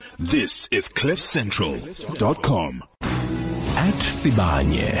This is CliffCentral.com. At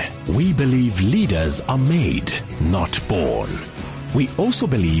Sibanye, we believe leaders are made, not born. We also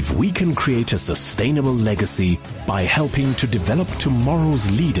believe we can create a sustainable legacy by helping to develop tomorrow's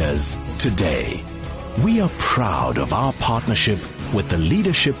leaders today. We are proud of our partnership with the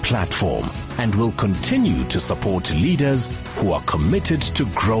Leadership Platform and will continue to support leaders who are committed to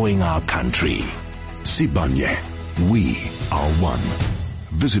growing our country. Sibanye, we are one.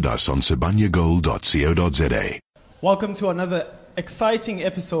 Visit us on sibanyegold.co.za. Welcome to another exciting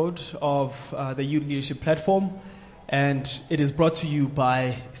episode of the Youth Leadership Platform, and it is brought to you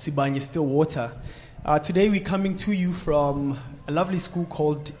by Sibanye Stillwater. Today we're coming to you from a lovely school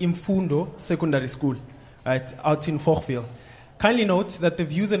called Imfundo Secondary School, right, out in Fourville. Kindly note that the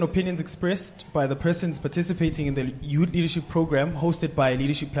views and opinions expressed by the persons participating in the Youth Leadership Program hosted by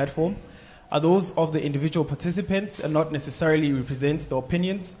Leadership Platform are those of the individual participants and not necessarily represent the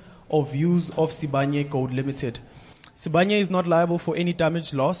opinions or views of Sibanye Gold Limited. Sibanye is not liable for any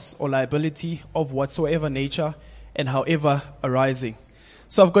damage, loss, or liability of whatsoever nature and however arising.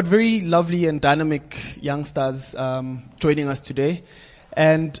 So I've got very lovely and dynamic youngsters joining us today,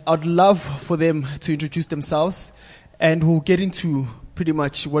 and I'd love for them to introduce themselves, and we'll get into pretty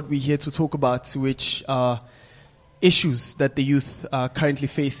much what we're here to talk about, which are issues that the youth are currently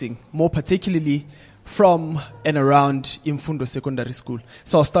facing, more particularly from and around Imfundo Secondary School.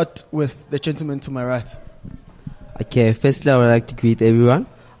 So I'll start with the gentleman to my right. Okay, firstly I would like to greet everyone.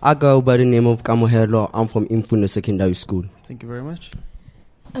 I go by the name of Kamohelo. I'm from Imfundo Secondary School. Thank you very much.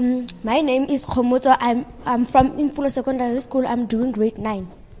 My name is Khomoto. I'm from Imfundo Secondary School. I'm doing grade 9.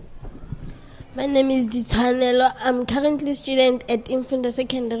 My name is Dithanelo. I'm currently a student at Imfundo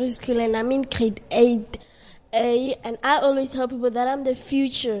Secondary School and I'm in grade 8A. And I always tell people that I'm the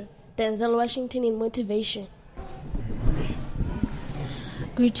future Denzel Washington in motivation.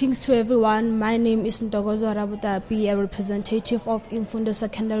 Greetings to everyone. My name is Ntokozo Rabutapi, a representative of Imfundo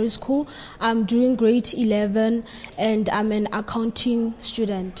Secondary School. I'm doing grade 11 and I'm an accounting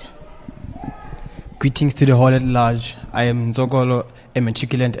student. Greetings to the whole at large. I am Nzogolo, a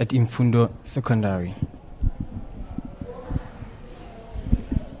matriculant at Imfundo Secondary.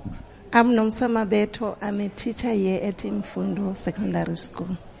 I'm Nomsama Beto. I'm a teacher here at Imfundo Secondary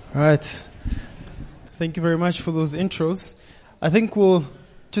School. All right. Thank you very much for those intros. I think we'll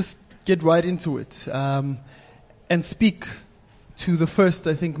just get right into it and speak to the first,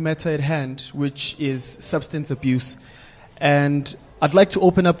 I think, matter at hand, which is substance abuse. And I'd like to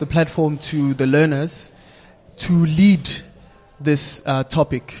open up the platform to the learners to lead this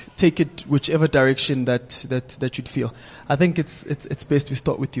topic, take it whichever direction that you'd feel. I think it's best we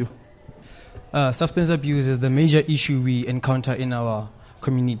start with you. Substance abuse is the major issue we encounter in our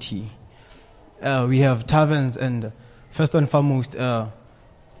community. We have taverns, and first and foremost,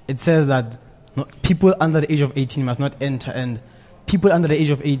 it says that people under the age of 18 must not enter, and people under the age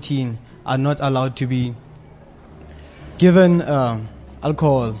of 18 are not allowed to be given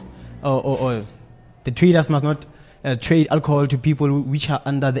alcohol, or the traders must not trade alcohol to people which are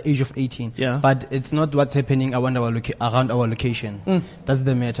under the age of 18. Yeah. But it's not what's happening around our location. That's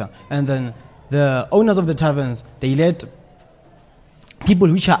the matter. And then the owners of the taverns, they let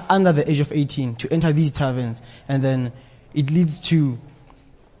people which are under the age of 18 to enter these taverns, and then it leads to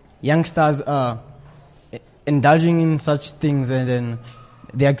youngsters indulging in such things, and then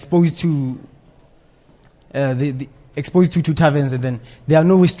they're exposed to exposed to taverns, and then there are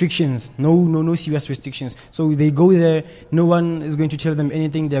no restrictions, no serious restrictions. So they go there, no one is going to tell them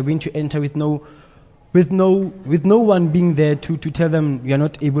anything. They're going to enter with no one being there to tell them you're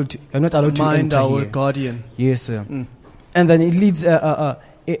not allowed to enter our here. guardian. Yes, sir. And then it leads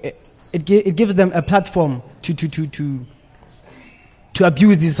it gives them a platform to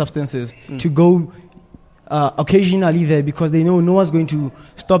abuse these substances, to go occasionally there, because they know no one's going to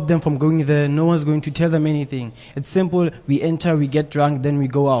stop them from going there. No one's going to tell them anything. It's simple. We enter, we get drunk, then we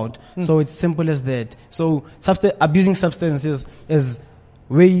go out. So it's simple as that. So abusing substances is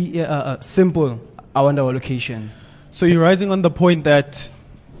very simple around our location. So you're rising on the point that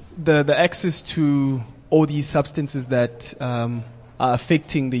the access to all these substances that are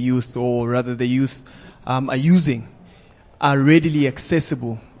affecting the youth, or rather the youth are using, are readily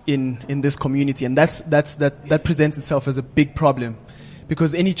accessible in this community, and that presents itself as a big problem,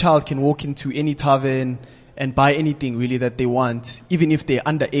 because any child can walk into any tavern and buy anything really that they want, even if they're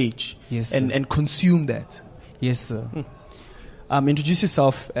underage. Yes, and consume that. Yes, sir. Introduce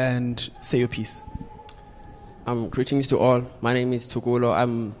yourself and say your piece. Greetings to all. My name is Tukolo.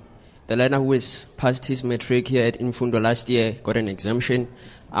 I'm the learner who has passed his matric here at Imfundo last year, got an exemption.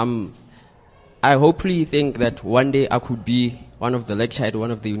 I hopefully think that one day I could be one of the lecture at one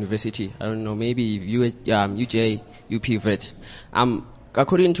of the university. I don't know, maybe UJ, UP Vet.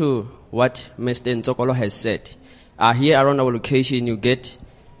 According to what Mr. Ntsokolo has said, here around our location, you get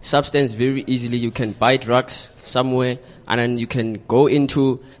substance very easily. You can buy drugs somewhere, and then you can go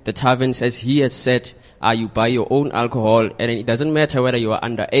into the taverns, as he has said. You buy your own alcohol, and it doesn't matter whether you are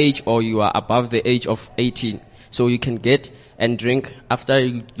underage or you are above the age of 18. So you can get and drink. After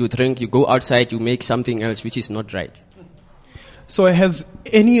you drink, you go outside, you make something else, which is not right. So has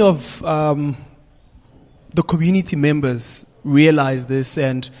any of the community members realized this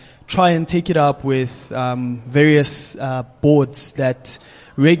and try and take it up with various boards that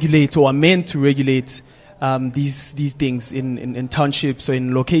regulate or are meant to regulate these things in townships or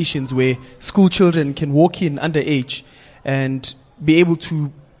in locations where school children can walk in underage and be able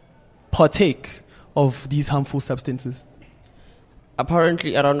to partake of these harmful substances?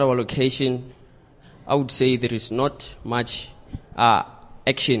 Apparently, around our location, I would say there is not much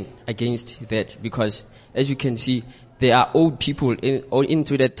action against that, because, as you can see, there are old people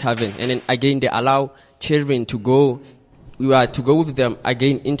into that tavern, and then again they allow children to go. We are to go with them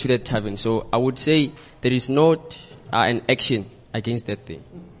again into that tavern. So I would say there is not an action against that thing.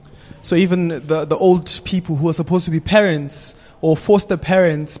 So even the old people who are supposed to be parents or foster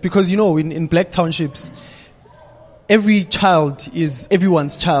parents, because in black townships, every child is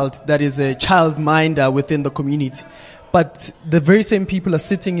everyone's child. That is a child minder within the community. But the very same people are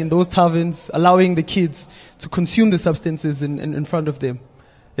sitting in those taverns, allowing the kids to consume the substances in front of them.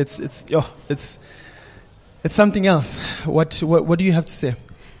 It's something else. What do you have to say?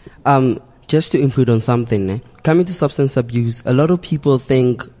 Just to improve on something, coming to substance abuse, a lot of people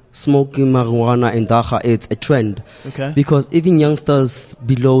think smoking marijuana and dacha, it's a trend. Okay. Because even youngsters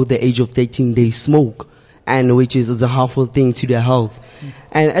below the age of 13, they smoke, and which is a harmful thing to their health.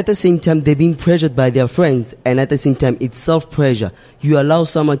 And at the same time, they're being pressured by their friends, and at the same time, it's self-pressure. You allow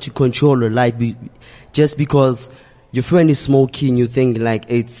someone to control your life just because your friend is smoking, you think like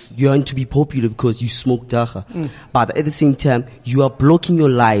you want to be popular because you smoke dacha. But at the same time, you are blocking your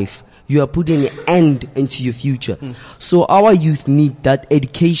life. You are putting an end into your future. So our youth need that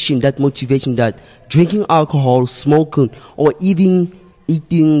education, that motivation, that drinking alcohol, smoking, or even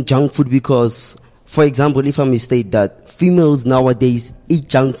eating junk food, because, for example, if I may state that females nowadays eat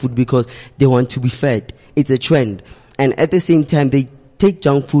junk food because they want to be fed. It's a trend. And at the same time, they take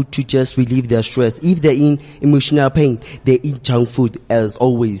junk food to just relieve their stress. If they're in emotional pain, they eat junk food as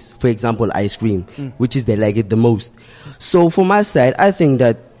always. For example, ice cream, which is they like it the most. So for my side, I think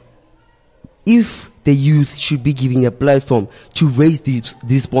that if the youth should be giving a platform to raise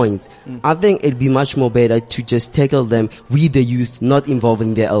these points, I think it'd be much more better to just tackle them with the youth, not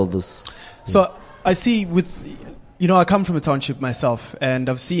involving their elders. So I see I come from a township myself, and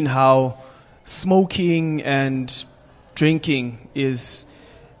I've seen how smoking and drinking is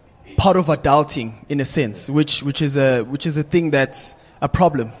part of adulting in a sense, which is a thing that's a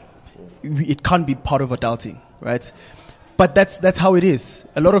problem. It can't be part of adulting, right? But that's how it is.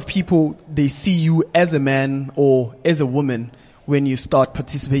 A lot of people, they see you as a man or as a woman when you start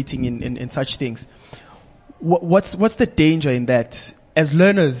participating in such things. What's the danger in that? As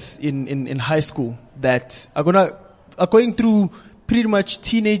learners in high school that are going through pretty much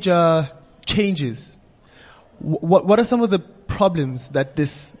teenager changes, what are some of the problems that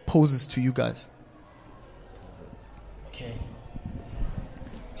this poses to you guys? Okay.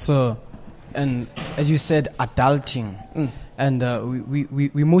 So, and as you said, adulting, and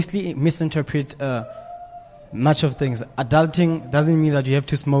we mostly misinterpret much of things. Adulting doesn't mean that you have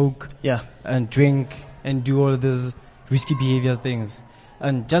to smoke, and drink and do all these risky behavior things.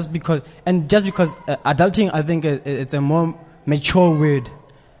 And just because adulting, I think it's a more mature word,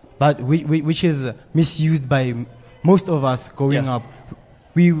 but which is misused by most of us growing up.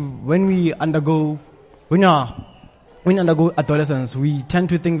 When we undergo adolescence, we tend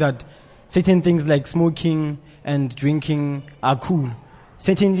to think that certain things like smoking and drinking are cool.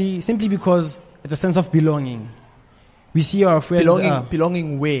 Simply because it's a sense of belonging. We see our friends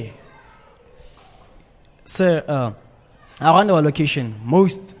belonging where? So, around our location,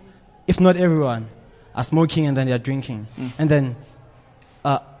 most, if not everyone, are smoking and then they are drinking. And then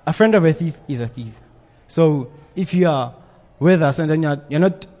a friend of a thief is a thief. So if you are with us and then you're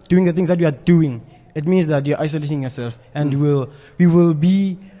not doing the things that you are doing, it means that you're isolating yourself. And we will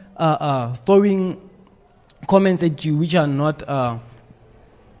be throwing comments at you which are not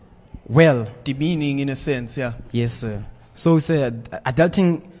demeaning in a sense, yeah. Yes, sir. So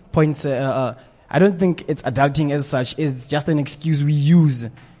adulting points, I don't think it's adulting as such. It's just an excuse we use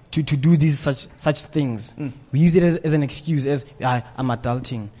to do these such things. We use it as an excuse, as I'm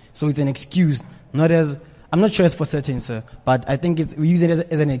adulting. So it's an excuse, not as I'm not sure it's for certain, sir, but I think we use it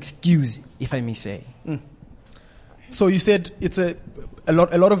as an excuse, if I may say. So you said it's a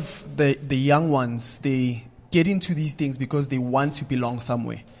lot of the young ones, they get into these things because they want to belong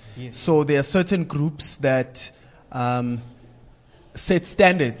somewhere. Yes. So there are certain groups that set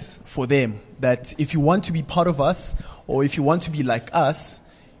standards for them that if you want to be part of us or if you want to be like us,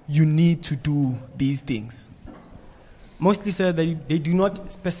 you need to do these things. Mostly, sir, they do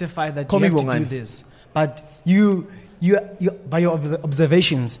not specify that Call you me have to Bongani. do this. But you by your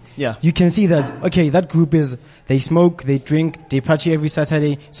observations, Yeah. you can see that, okay, that group they smoke, they drink, they party every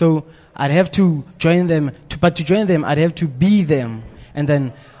Saturday. So I'd have to join them. But to join them, I'd have to be them and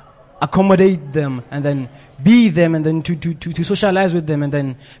then accommodate them and then be them and then to socialize with them and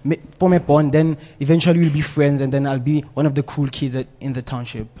then form a bond. Then eventually we'll be friends and then I'll be one of the cool kids in the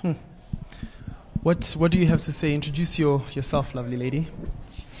township. What do you have to say? Introduce yourself, lovely lady.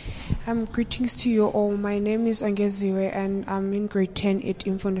 Greetings to you all. My name is Ongeziwe and I'm in grade 10 at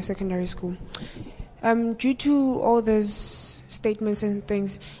Imfundo Secondary School. Due to all those statements and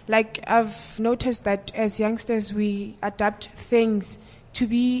things, like I've noticed that as youngsters we adapt things to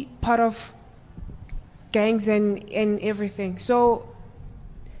be part of gangs and everything. So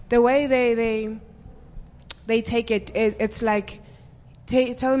the way they take it, it's like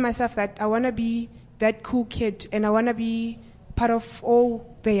telling myself that I want to be that cool kid and I want to be part of all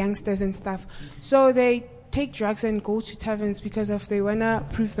the youngsters and stuff. So they take drugs and go to taverns because they want to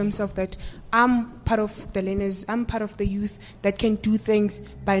prove themselves that I'm part of the learners, I'm part of the youth that can do things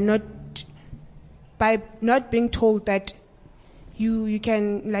by not being told that you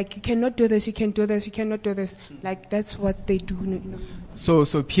cannot do this, you can do this, you cannot do this. Like that's what they do. You know.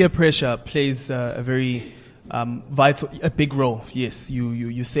 So peer pressure plays a very a big role. Yes,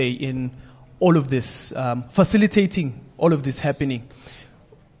 you say in all of this, facilitating all of this happening.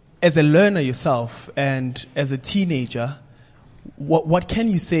 As a learner yourself and as a teenager, what can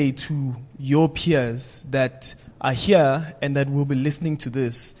you say to your peers that are here and that will be listening to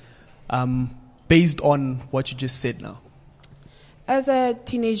this, based on what you just said now? As a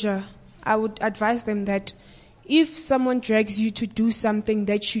teenager, I would advise them that if someone drags you to do something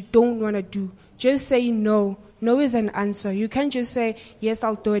that you don't want to do, just say no. No is an answer. You can't just say, yes,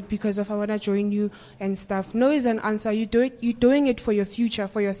 I'll do it because I want to join you and stuff. No is an answer. You do it. You're doing it for your future,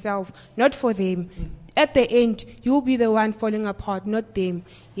 for yourself, not for them. At the end, you'll be the one falling apart, not them.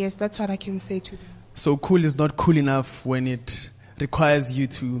 Yes, that's what I can say to them. So cool is not cool enough when it requires you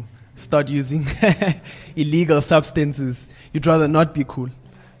to start using illegal substances. You'd rather not be cool.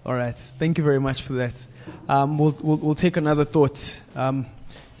 All right. Thank you very much for that. We'll take another thought.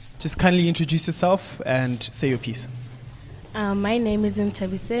 Just kindly introduce yourself and say your piece. My name is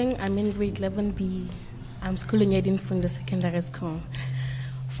Ntabiseng. I'm in grade 11B. I'm schooling at Imfundo Secondary School.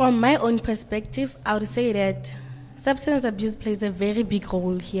 From my own perspective, I would say that substance abuse plays a very big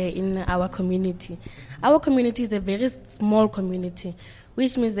role here in our community. Our community is a very small community,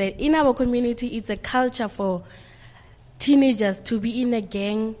 which means that in our community, it's a culture for teenagers to be in a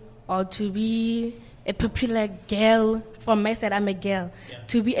gang or to be a popular girl. From my side, I'm a girl. Yeah.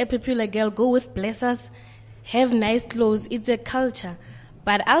 To be a popular girl, go with blazers, have nice clothes. It's a culture.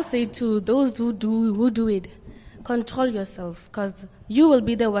 But I'll say to those who do it, control yourself, because you will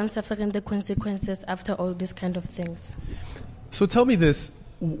be the one suffering the consequences after all these kind of things. So tell me this,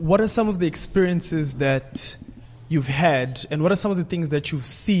 what are some of the experiences that you've had and what are some of the things that you've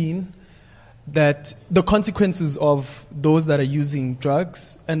seen that the consequences of those that are using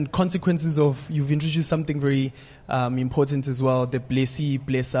drugs and consequences of, you've introduced something very important as well, the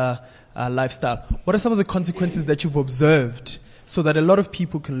blessa lifestyle. What are some of the consequences that you've observed so that a lot of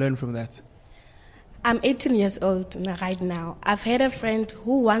people can learn from that? I'm 18 years old right now. I've had a friend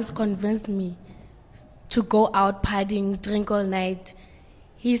who once convinced me to go out partying, drink all night.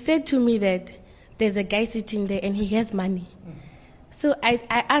 He said to me that there's a guy sitting there and he has money. So I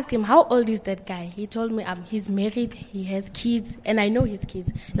asked him, how old is that guy? He told me he's married, he has kids, and I know his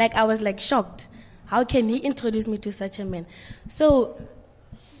kids. Like, I was like shocked. How can he introduce me to such a man? So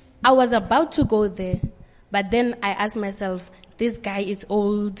I was about to go there, but then I asked myself, this guy is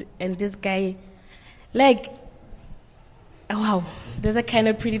old, and this guy, like, wow, that's a kind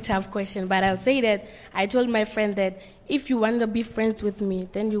of pretty tough question. But I'll say that I told my friend that if you want to be friends with me,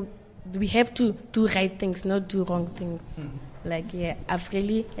 then we have to do right things, not do wrong things. Mm-hmm. Like, yeah, I've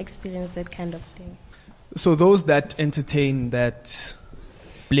really experienced that kind of thing. So those that entertain that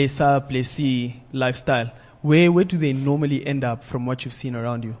blessy lifestyle, where do they normally end up from what you've seen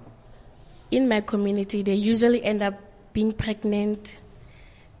around you? In my community, they usually end up being pregnant,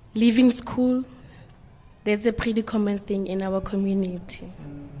 leaving school. That's a pretty common thing in our community.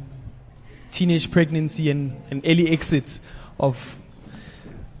 teenage pregnancy and early exit of.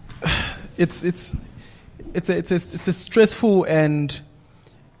 It's a stressful and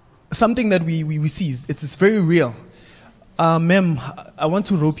something that we see. It's very real. Ma'am, I want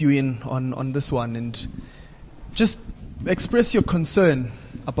to rope you in on this one and just express your concern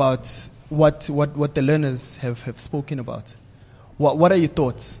about what the learners have spoken about. What are your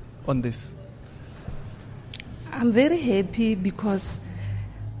thoughts on this? I'm very happy because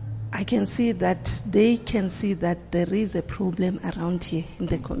I can see that they can see that there is a problem around here in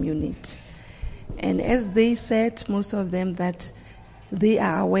the community. And as they said, most of them, that they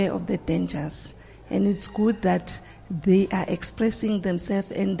are aware of the dangers. And it's good that they are expressing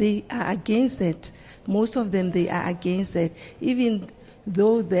themselves and they are against it. Most of them, they are against it. Even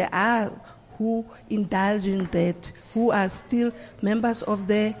though there are who indulge in that, who are still members of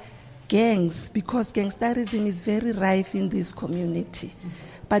the gangs, because gangsterism is very rife in this community.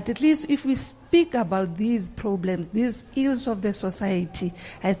 But at least if we speak about these problems, these ills of the society,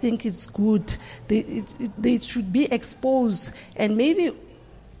 I think it's good. They should be exposed. And maybe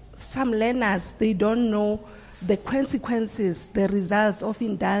some learners, they don't know the consequences, the results of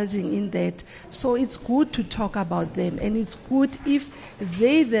indulging in that. So it's good to talk about them. And it's good if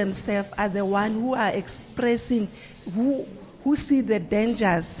they themselves are the one who are expressing, who see the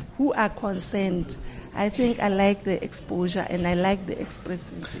dangers, who are concerned. I think I like the exposure and I like the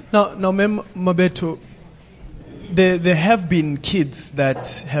expressing. Now, Ma'am Mabeto, there have been kids that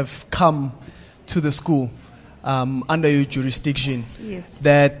have come to the school under your jurisdiction, yes,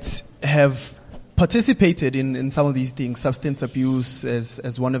 that have participated in some of these things, substance abuse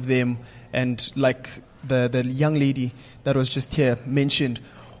as one of them, and like the young lady that was just here mentioned.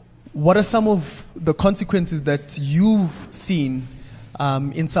 What are some of the consequences that you've seen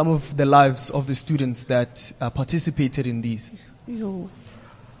in some of the lives of the students that participated in these?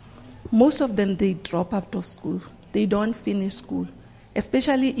 Most of them, they drop out of school. They don't finish school,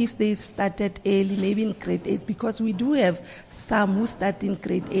 especially if they've started early, maybe in grade 8, because we do have some who start in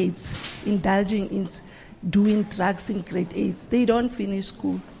grade 8, indulging in doing drugs in grade 8. They don't finish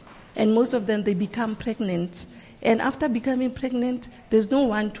school. And most of them, they become pregnant. And after becoming pregnant, there's no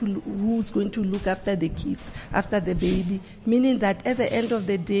one who's going to look after the kids, after the baby. Meaning that at the end of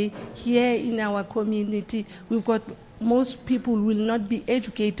the day, here in our community, we've got most people will not be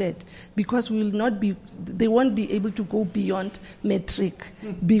educated because they won't be able to go beyond metric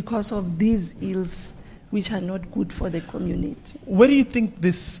because of these ills which are not good for the community. Where do you think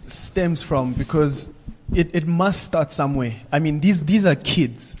this stems from? Because it must start somewhere. I mean, these are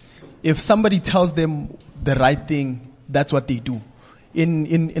kids. If somebody tells them the right thing, that's what they do.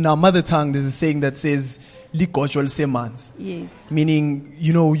 In our mother tongue, there's a saying that says, "Likojol semans." Yes. Meaning,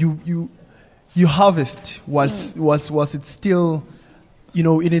 you harvest whilst it's still,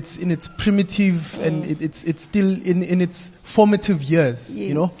 in its primitive and it's still in its formative years.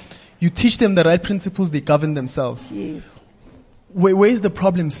 Yes. You teach them the right principles, they govern themselves. Yes. Where is the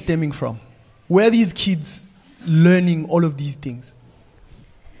problem stemming from? Where are these kids learning all of these things?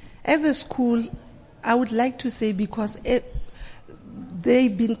 As a school, I would like to say because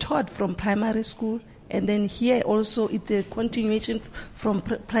they've been taught from primary school, and then here also it's a continuation from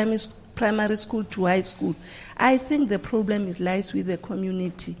primary school to high school. I think the problem lies with the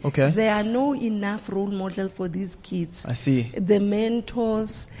community. Okay. There are no enough role models for these kids. I see. The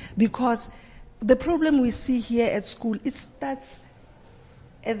mentors, because the problem we see here at school, it starts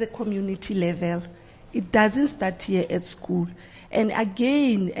at the community level. It doesn't start here at school. And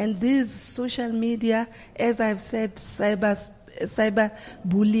again, and this social media, as I've said, cyber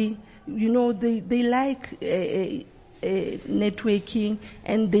bullying, they like networking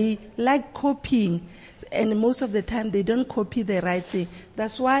and they like copying. And most of the time, they don't copy the right thing.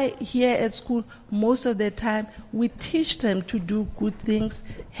 That's why here at school, most of the time, we teach them to do good things.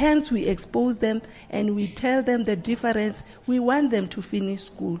 Hence, we expose them and we tell them the difference. We want them to finish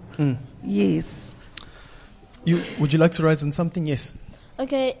school. Yes. Would you like to rise on something? Yes.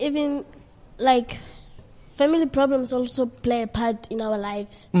 Okay, even like family problems also play a part in our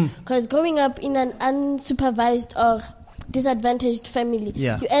lives. Because growing up in an unsupervised or disadvantaged family,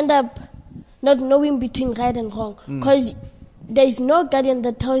 you end up not knowing between right and wrong. Because there is no guardian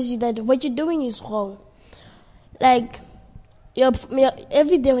that tells you that what you're doing is wrong. Like,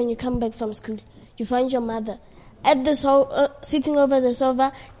 every day when you come back from school, you find your mother at the sitting over the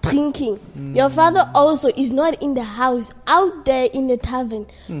sofa, drinking. Your father also is not in the house, out there in the tavern.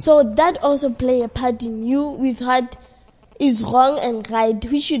 So that also play a part in you with what is wrong and right,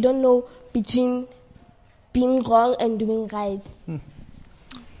 which you don't know between being wrong and doing right.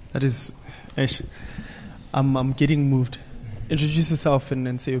 That is, I'm getting moved. Introduce yourself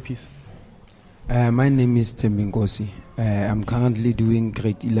and say your piece. My name is Tembinkosi. I'm currently doing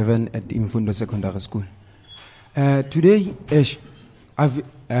grade 11 at Imfundo Secondary School. Today,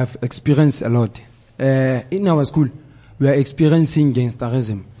 I've experienced a lot. In our school, we are experiencing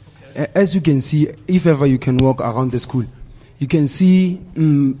gangsterism. As you can see, if ever you can walk around the school, you can see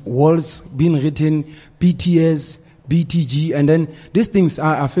walls being written, BTS, BTG, and then these things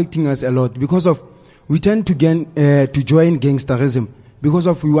are affecting us a lot because of we tend to join gangsterism because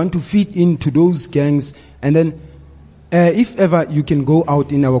of we want to fit into those gangs. And then if ever you can go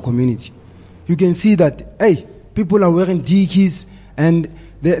out in our community, you can see that people are wearing dikis and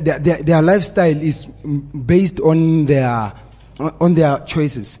their lifestyle is based on their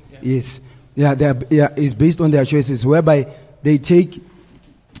choices. Yes, is based on their choices, whereby they take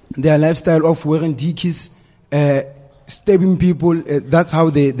their lifestyle of wearing dikis, stabbing people. That's how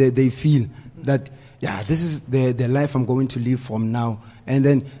they feel that this is the life I'm going to live from now and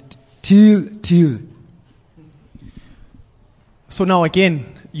then till. So now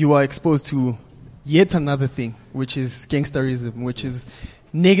again, you are exposed to yet another thing, which is gangsterism, which is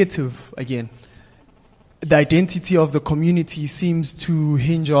negative again. The identity of the community seems to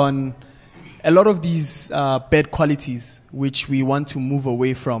hinge on a lot of these bad qualities, which we want to move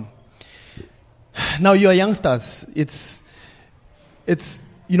away from. Now you are youngsters. It's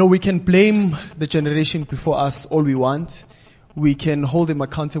we can blame the generation before us all we want. We can hold them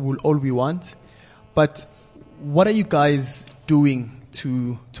accountable all we want. But what are you guys doing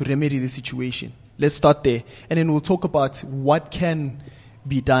to remedy the situation? Let's start there. And then we'll talk about what can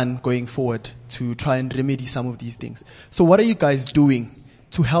be done going forward to try and remedy some of these things. So what are you guys doing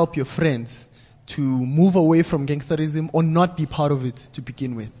to help your friends to move away from gangsterism or not be part of it to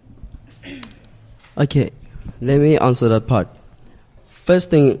begin with? Okay, let me answer that part. First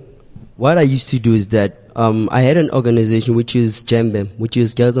thing, what I used to do is that I had an organization which is GEMBEM, which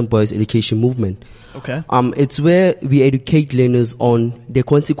is Girls and Boys Education Movement. Okay. It's where we educate learners on the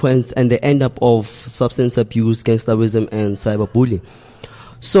consequence and the end up of substance abuse, gangsterism, and cyberbullying.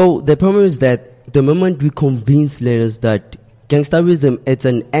 So the problem is that the moment we convince learners that gangsterism, it's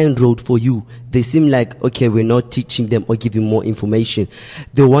an end road for you, they seem like, okay, we're not teaching them or giving more information.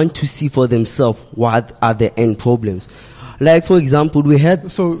 They want to see for themselves what are the end problems. Like, for example, we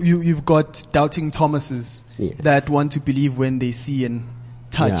had... So you've got doubting Thomases that want to believe when they see and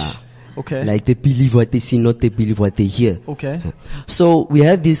touch. Yeah. Okay. Like they believe what they see, not they believe what they hear. Okay. So we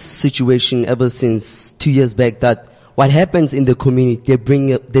had this situation ever since 2 years back that what happens in the community, they bring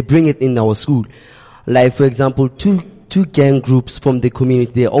it in our school. Like, for example, two gang groups from the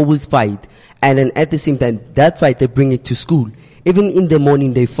community, they always fight. And then at the same time, that fight, they bring it to school. Even in the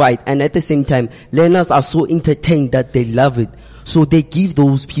morning, they fight. And at the same time, learners are so entertained that they love it. So they give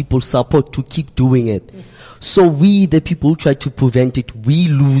those people support to keep doing it. So we, the people who try to prevent it, we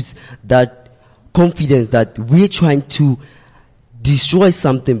lose that confidence that we're trying to destroy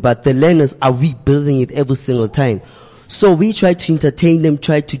something, but the learners are rebuilding it every single time. So we try to entertain them,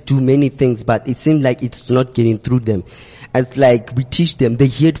 try to do many things, but it seems like it's not getting through them. It's like we teach them, they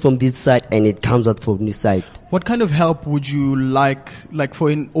hear it from this side and it comes out from this side. What kind of help would you like for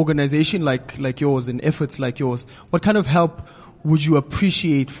an organization like yours and efforts like yours, what kind of help would you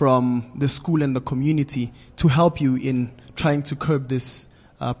appreciate from the school and the community to help you in trying to curb this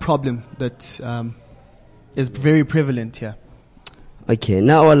problem that is very prevalent here? Okay,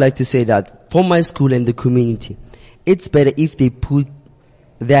 now I'd like to say that for my school and the community, it's better if they put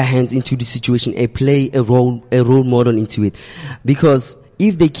their hands into the situation and play a role model into it. Because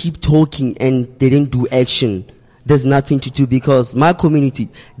if they keep talking and they don't do action, there's nothing to do, because my community,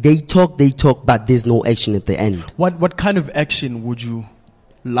 they talk, but there's no action at the end. What kind of action would you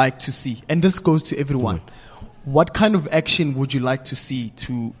like to see? And this goes to everyone. What kind of action would you like to see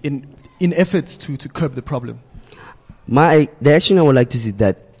in efforts to curb the problem? The action I would like to see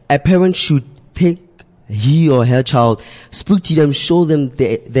that a parent should take he or her child, speak to them, show them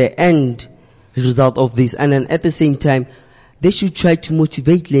the end result of this, and then at the same time, they should try to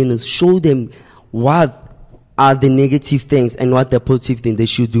motivate learners, show them what are the negative things and what the positive things they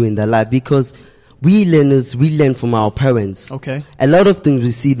should do in their life, because we learners, we learn from our parents. Okay. A lot of things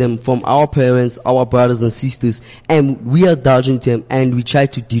we see them from our parents, our brothers and sisters, and we are indulging them and we try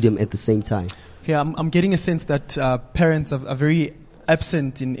to do them at the same time. Okay, I'm getting a sense that parents are very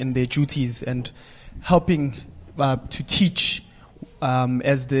absent in their duties and helping to teach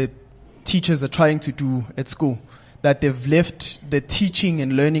as the teachers are trying to do at school, that they've left the teaching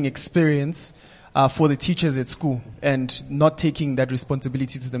and learning experience for the teachers at school and not taking that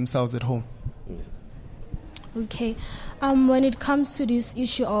responsibility to themselves at home. Okay. When it comes to this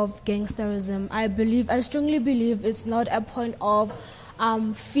issue of gangsterism, I strongly believe it's not a point of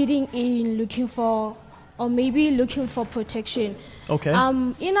fitting in, looking for protection. Okay.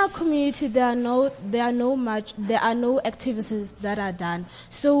 In our community, there are no activities that are done.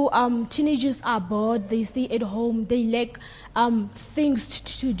 So teenagers are bored. They stay at home. They lack things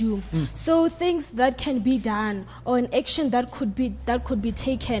to do. So things that can be done, or an action that could be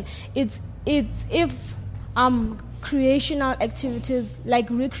taken. It's if recreational activities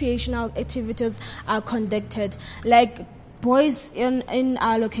are conducted, like boys in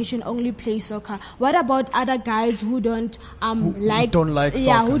our location only play soccer. What about other guys who don't like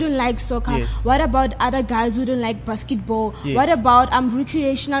soccer? Yes. What about other guys who don't like basketball? Yes. What about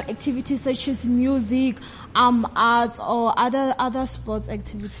recreational activities such as music, arts, or other sports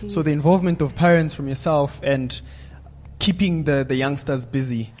activities? So the involvement of parents from yourself and keeping the youngsters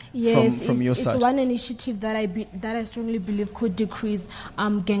busy from your side. It's one initiative that I strongly believe could decrease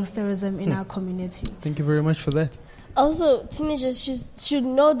gangsterism in our community. Thank you very much for that. Also, teenagers should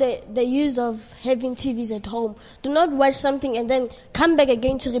know the use of having TVs at home. Do not watch something and then come back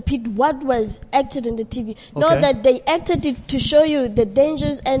again to repeat what was acted in the TV. Know that they acted it to show you the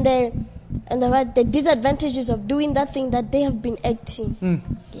dangers and the disadvantages of doing that thing that they have been acting.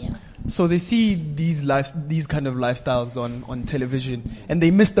 Yeah. So they see these kind of lifestyles on television, and they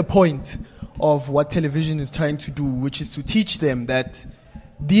miss the point of what television is trying to do, which is to teach them that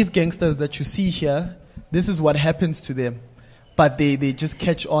these gangsters that you see here, this is what happens to them. But they just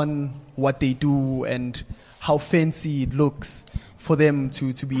catch on what they do and how fancy it looks for them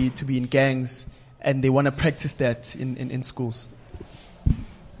to be in gangs, and they want to practice that in schools.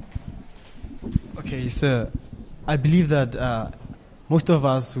 Okay, so I believe that most of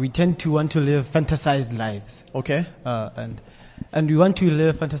us, we tend to want to live fantasized lives. Okay. And we want to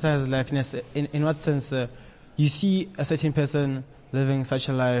live fantasized lives in what sense? You see a certain person living such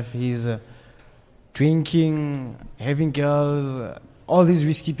a life, he's drinking, having girls, all these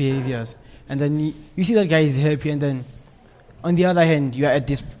risky behaviors. And then you see that guy is happy, and then on the other hand, you are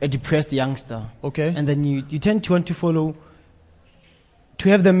a depressed youngster. Okay. And then you tend to want to follow, to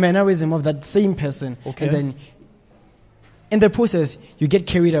have the mannerism of that same person. Okay. And then in the process, you get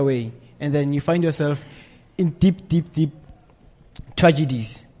carried away, and then you find yourself in deep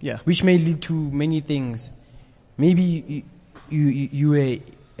tragedies. Yeah. Which may lead to many things. Maybe you were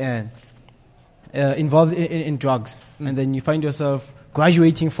involved in drugs, and then you find yourself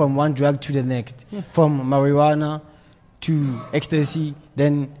graduating from one drug to the next, from marijuana to ecstasy,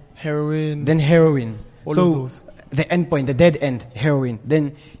 then heroin. All so of those. The end point, the dead end, heroin.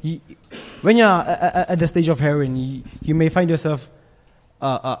 Then when you're at the stage of heroin, you may find yourself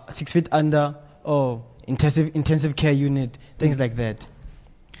 6 feet under, or intensive care unit, things like that.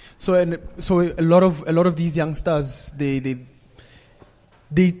 So a lot of these youngsters, they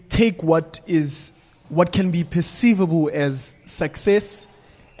take what can be perceivable as success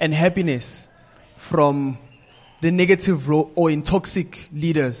and happiness from the negative or in toxic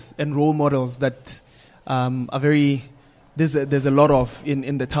leaders and role models that are very there's a lot of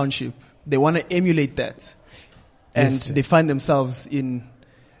in the township. They want to emulate that, and Yes. they find themselves in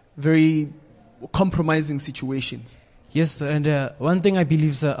very compromising situations. Yes, sir, and one thing I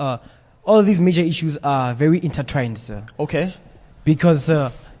believe, sir, all these major issues are very intertwined, sir. Okay. Because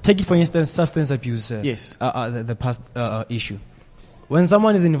take it for instance, substance abuse. Yes. The past issue. When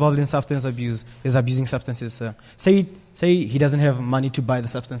someone is involved in substance abuse, is abusing substances. Say he doesn't have money to buy the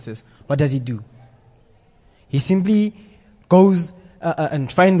substances. What does he do? He simply goes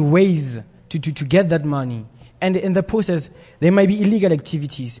and find ways to get that money. And in the process, there might be illegal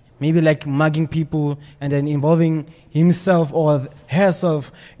activities, maybe like mugging people and then involving himself or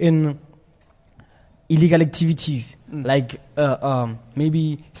herself in illegal activities, like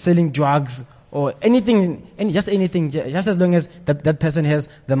maybe selling drugs or anything, just as long as that person has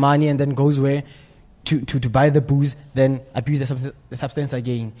the money and then goes where to buy the booze, then abuse the substance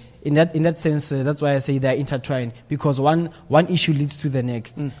again. In that sense, that's why I say they're intertwined, because one issue leads to the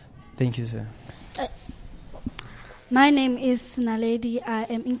next. Thank you, sir. My name is Naledi. I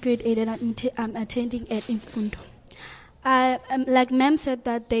am in grade 8 and I'm attending at Imfundo. Like ma'am said,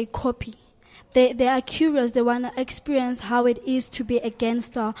 that they copy. They are curious. They want to experience how it is to be a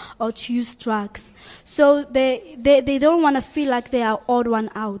gangster or to use drugs. So they don't want to feel like they are odd one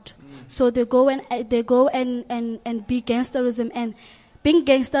out. So they go and be gangsterism, and being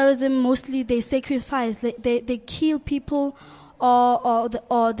gangsterism, mostly they sacrifice. They kill people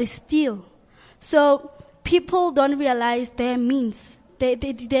or they steal. So people don't realize their means. They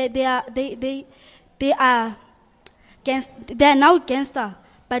are now gangster,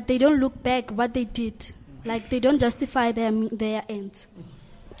 but they don't look back what they did. Like they don't justify their ends.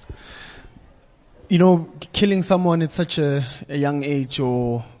 killing someone at such a young age,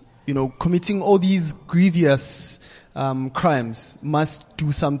 or, committing all these grievous crimes must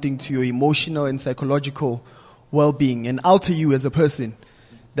do something to your emotional and psychological well-being and alter you as a person.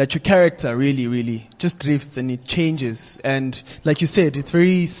 That your character really, really just drifts and it changes. And like you said, it's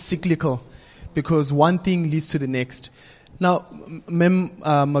very cyclical because one thing leads to the next. Now, Mem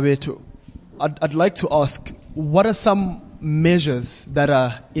Mabeto, I'd like to ask, what are some measures that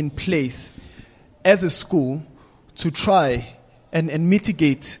are in place as a school to try and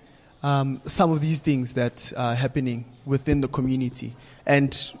mitigate some of these things that are happening within the community,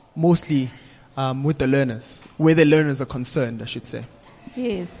 and mostly with the learners, where the learners are concerned, I should say?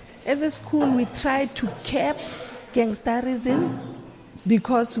 Yes. As a school, we try to cap gangsterism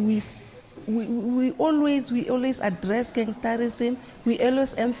because we always address gangsterism. We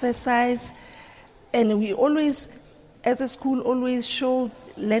always emphasize, and we always, as a school, always show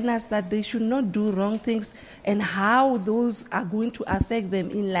learners that they should not do wrong things and how those are going to affect them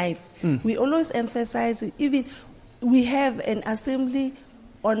in life. We always emphasize it. Even we have an assembly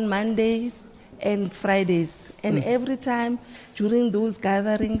on Mondays and Fridays, and every time during those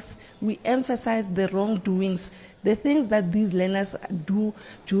gatherings we emphasize the wrongdoings, the things that these learners do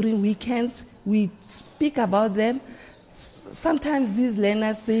during weekends. We speak about them. Sometimes these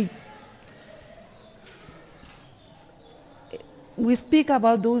learners, we speak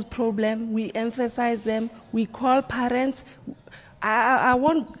about those problems, we emphasize them, we call parents. I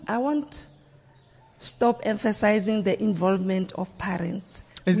won't stop emphasizing the involvement of parents.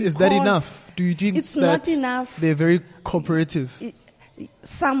 Is that enough? Do you think it's that not enough? They're very cooperative?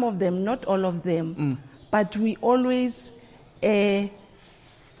 Some of them, not all of them. But we always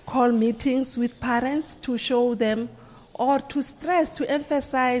call meetings with parents to show them, or to stress, to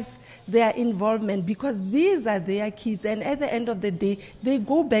emphasize their involvement, because these are their kids, and at the end of the day, they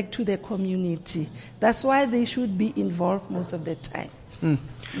go back to their community. That's why they should be involved most of the time.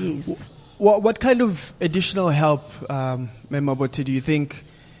 Yes. What kind of additional help, Memabote, do you think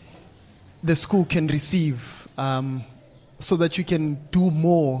the school can receive so that you can do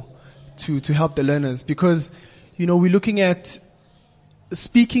more to help the learners? Because, we're looking at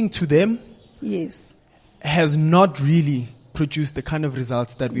speaking to them. Yes. Has not really produced the kind of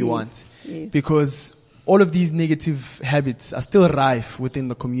results that we want. Yes. Because all of these negative habits are still rife within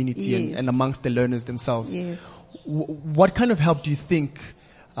the community and amongst the learners themselves. Yes. What kind of help do you think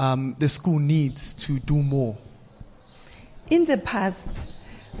the school needs to do more? In the past,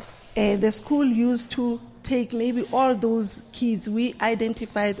 the school used to take maybe all those kids. We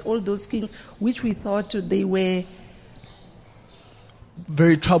identified all those kids which we thought they were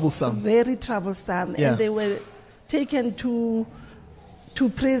very troublesome. Very troublesome. Yeah. And they were taken to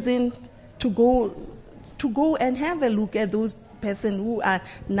prison to go and have a look at those persons who are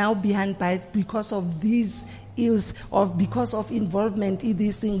now behind bars because of these ills, or because of involvement in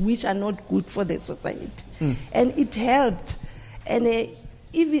these things which are not good for the society. And it helped. And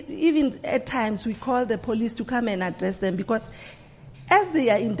even at times we call the police to come and address them, because as they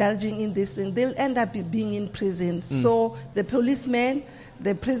are indulging in this thing, they'll end up being in prison. So the policemen,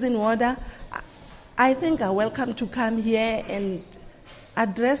 the prison warder, I think are welcome to come here and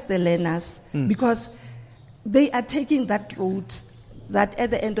address the learners, because they are taking that route that at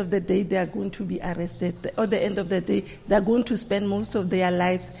the end of the day they are going to be arrested. At the end of the day, they are going to spend most of their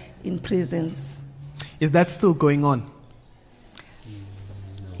lives in prisons. Is that still going on?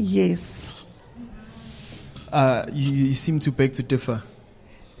 Yes. You seem to beg to differ.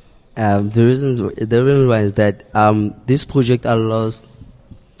 The reason why is that this project allows.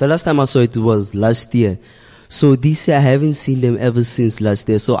 The last time I saw it was last year. So this year I haven't seen them ever since last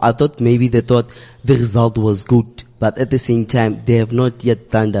year. So I thought maybe they thought the result was good, but at the same time they have not yet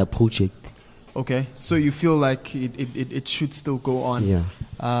done that project. Okay, so you feel like it should still go on. Yeah.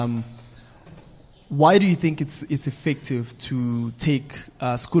 Why do you think it's effective to take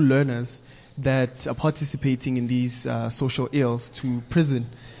school learners that are participating in these social ills to prison,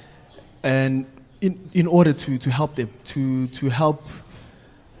 and in order to help them, to help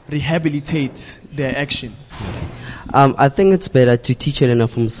rehabilitate their actions? I think it's better to teach a learner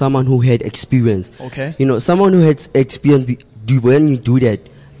from someone who had experience. Okay. Someone who had experience. When you do that,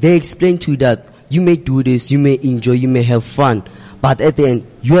 they explain to you that you may do this, you may enjoy, you may have fun, but at the end,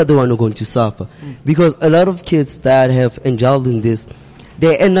 you are the one who's going to suffer. Because a lot of kids that have indulged in this,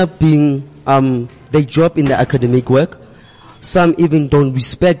 they end up being, they drop in the academic work. Some even don't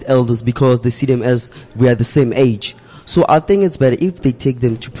respect elders because they see them as we are the same age. So I think it's better if they take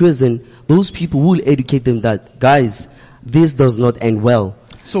them to prison. Those people will educate them that, guys, this does not end well.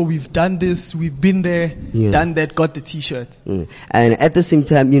 So we've done this, we've been there, done that, got the t-shirt. And at the same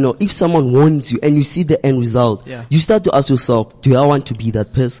time, if someone warns you and you see the end result, you start to ask yourself, do I want to be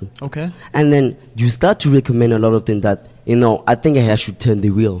that person? Okay. And then you start to recommend a lot of things that, I think I should turn the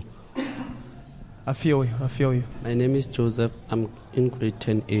wheel. I feel you. My name is Joseph. I'm in grade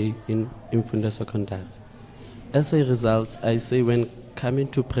 10A in Imfundo Secondary. As a result, I say when coming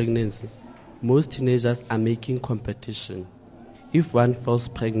to pregnancy, most teenagers are making competition. If one falls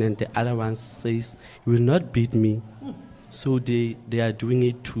pregnant, the other one says, "You will not beat me." So they are doing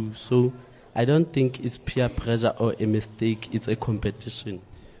it too. So I don't think it's peer pressure or a mistake. It's a competition.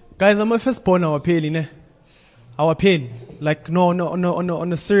 Guys, I'm a firstborn. Our pain. Like no.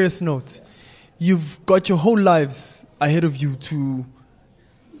 On a serious note, you've got your whole lives ahead of you to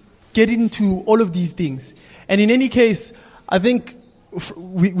get into all of these things. And in any case, I think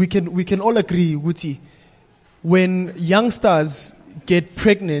we can all agree, Wuti, when youngsters get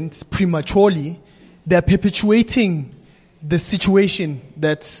pregnant prematurely, they're perpetuating the situation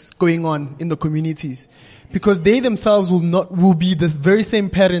that's going on in the communities, because they themselves will be the very same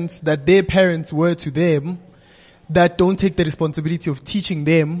parents that their parents were to them, that don't take the responsibility of teaching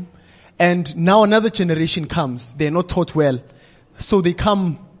them. And now another generation comes. They're not taught well. So they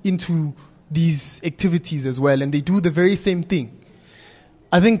come into these activities as well, and they do the very same thing.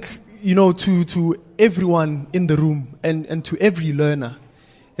 I think, to everyone in the room and to every learner,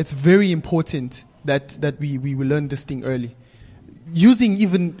 it's very important that we will learn this thing early. Using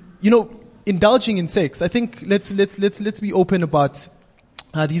even, indulging in sex. I think let's be open about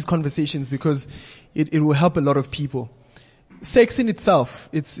these conversations, because it will help a lot of people. Sex in itself,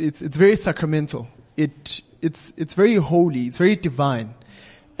 it's very sacramental. It's very holy. It's very divine,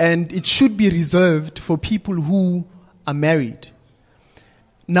 and it should be reserved for people who are married.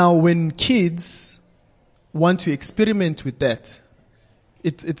 Now, when kids want to experiment with that,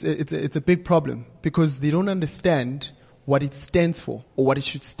 it's a big problem, because they don't understand what it stands for or what it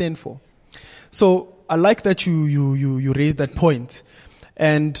should stand for. So I like that you raised that point,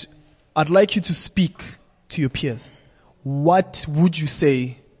 and I'd like you to speak to your peers. What would you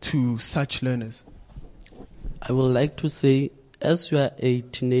say to such learners? I would like to say, as you are a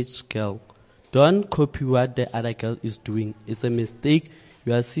teenage girl, don't copy what the other girl is doing. It's a mistake.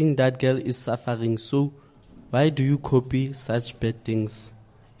 You are seeing that girl is suffering, so why do you copy such bad things?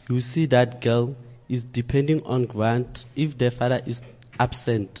 You see that girl is depending on grant if the father is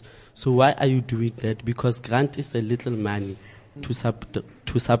absent. So why are you doing that? Because grant is a little money to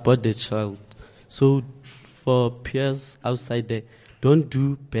support the child. So for peers outside there, don't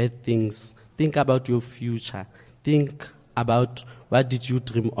do bad things. Think about your future. Think about what did you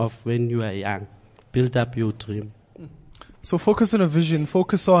dream of when you were young. Build up your dream. So focus on a vision,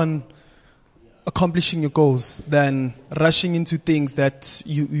 focus on accomplishing your goals than rushing into things that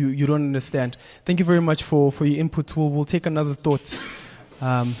you don't understand. Thank you very much for your input. We'll take another thought.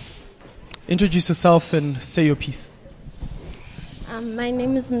 Introduce yourself and say your piece. My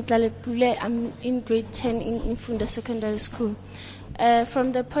name is Mtlale Pule. I'm in grade 10 in Imfundo Secondary School.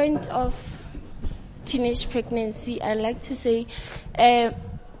 From the point of teenage pregnancy, I like to say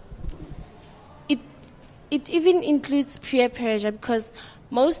it even includes peer pressure, because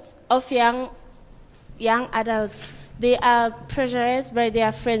most of young adults, they are pressurized by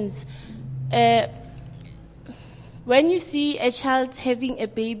their friends. When you see a child having a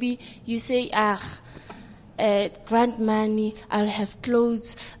baby, you say, grant money, I'll have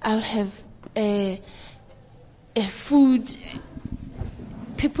clothes, I'll have food,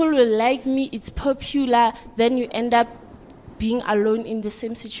 people will like me, it's popular. Then you end up being alone in the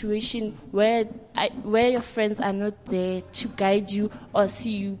same situation where your friends are not there to guide you or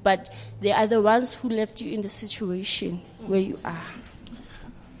see you, but they are the ones who left you in the situation where you are.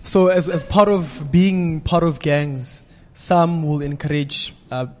 So as part of being part of gangs, some will encourage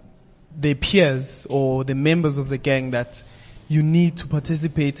their peers or the members of the gang that you need to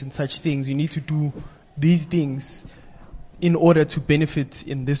participate in such things, you need to do these things in order to benefit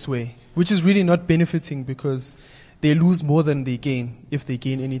in this way, which is really not benefiting, because they lose more than they gain, if they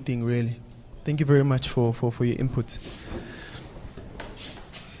gain anything really. Thank you very much for your input.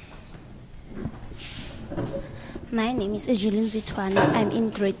 My name is Ejulin Zitwane. I'm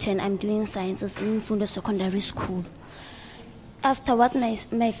in grade 10. I'm doing sciences in Imfundo Secondary School. After what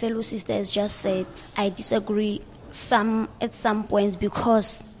my fellow sister has just said, I disagree at some points,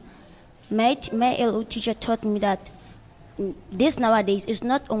 because my LO teacher taught me that this nowadays is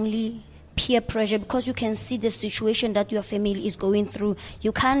not only peer pressure, because you can see the situation that your family is going through.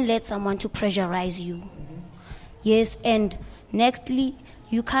 You can't let someone to pressurize you. Yes, and nextly,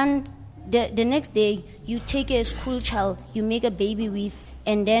 you can't, the next day, you take a school child, you make a baby with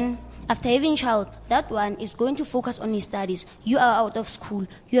And then after having child, that one is going to focus on his studies. You are out of school.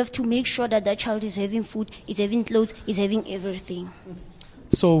 You have to make sure that child is having food, is having clothes, is having everything.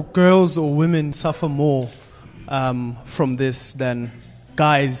 So girls or women suffer more from this than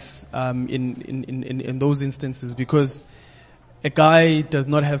guys in those instances, because a guy does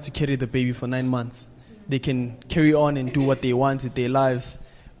not have to carry the baby for 9 months. They can carry on and do what they want with their lives.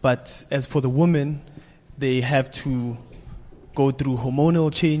 But as for the women, they have to go through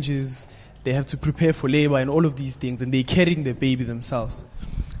hormonal changes. They have to prepare for labor and all of these things, and they're carrying the baby themselves.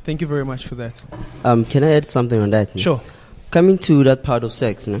 Thank you very much for that. Can I add something on that? No? Sure. Coming to that part of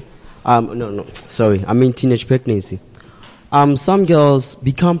sex, no? Sorry, I mean teenage pregnancy. Some girls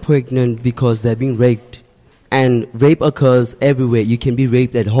become pregnant because they're being raped. And rape occurs everywhere. You can be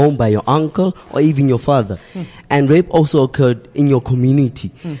raped at home by your uncle or even your father. And rape also occurred in your community,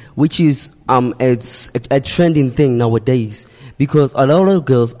 which is it's a trending thing nowadays, because a lot of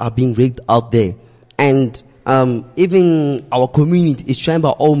girls are being raped out there. And even our community is trying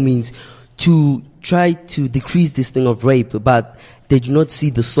by all means to try to decrease this thing of rape, but they do not see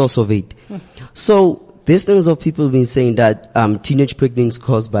the source of it. So there's things of people been saying that teenage pregnancy is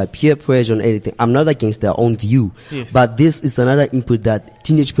caused by peer pressure and anything. I'm not against their own view, but this is another input that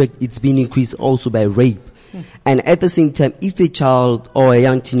teenage pregnancy, it's been increased also by rape. And at the same time, if a child or a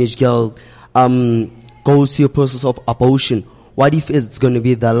young teenage girl goes through a process of abortion, what if it's going to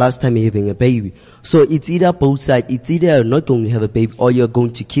be the last time you're having a baby? So it's either both sides. It's either you're not going to have a baby or you're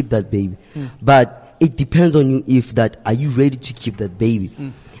going to keep that baby. But it depends on you if that, are you ready to keep that baby?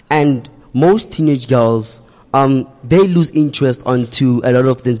 And most teenage girls, they lose interest onto a lot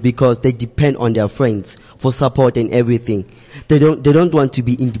of things because they depend on their friends for support and everything. They don't want to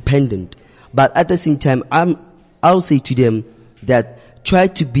be independent. But at the same time, I'll say to them that try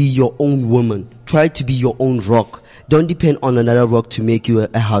to be your own woman. Try to be your own rock. Don't depend on another rock to make you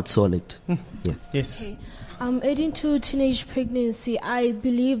a hard solid. Yeah. Yes. Okay. Adding to teenage pregnancy, I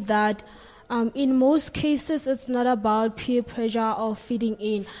believe that in most cases, it's not about peer pressure or fitting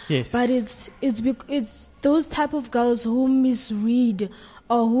in. Yes. But it's those type of girls who misread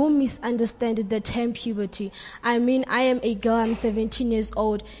or who misunderstand the term puberty. I mean, I am a girl, I'm 17 years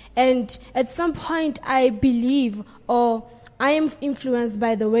old, and at some point I believe or I am influenced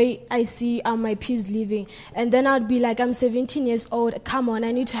by the way I see my peers living. And then I'd be like, I'm 17 years old. Come on,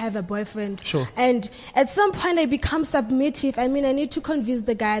 I need to have a boyfriend. Sure. And at some point I become submissive. I mean, I need to convince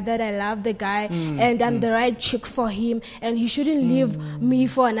the guy that I love the guy and I'm the right chick for him and he shouldn't leave me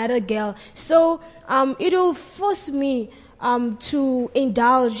for another girl. So it will force me to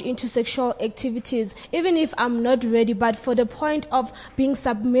indulge into sexual activities, even if I'm not ready, but for the point of being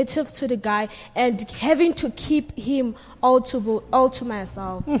submissive to the guy and having to keep him all to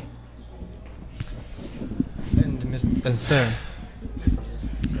myself. And Mr. Sir.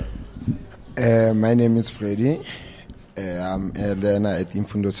 My name is Freddy. I'm a learner at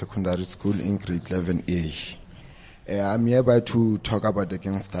Imfundo Secondary School in grade 11A. I'm hereby to talk about the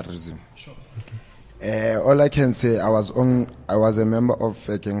gangsterism. Sure. All I can say, I was a member of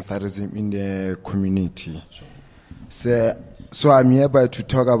gangsterism in the community. Sure. So I'm hereby to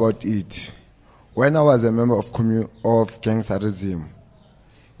talk about it. When I was a member of gangsterism,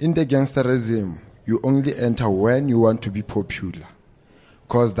 in the gangsterism, you only enter when you want to be popular.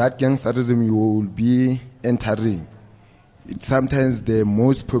 Because that gangsterism you will be entering, it's sometimes the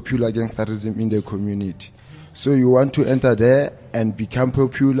most popular gangsterism in the community. So you want to enter there and become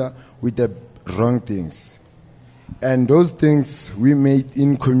popular with the wrong things. And those things we made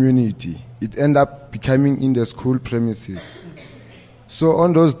in community, it end up becoming in the school premises. So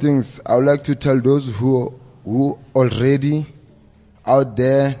on those things, I would like to tell those who already out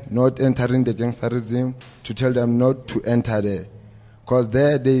there not entering the gangsterism to tell them not to enter there. Because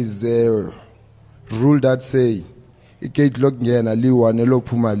there is a rule that say,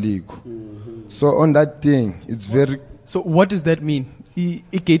 so on that thing, it's very... So what does that mean?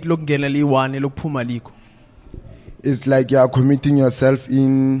 It's like you are committing yourself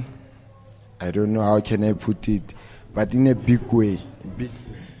in, I don't know how can I put it, but in a big way.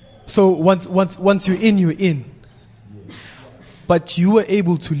 So once you're in, you're in. But you were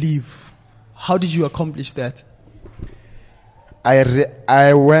able to leave. How did you accomplish that?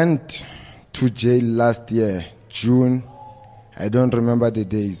 I went to jail last year, June. I don't remember the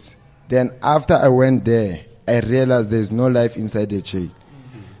days. Then after I went there, I realized there's no life inside the jail.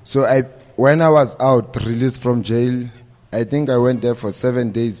 So when I was out, released from jail, I think I went there for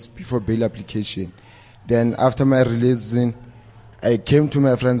 7 days before bail application. Then after my releasing, I came to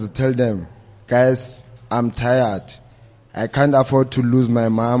my friends to tell them, guys, I'm tired. I can't afford to lose my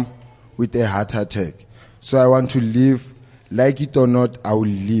mom with a heart attack. So I want to live like it or not, I will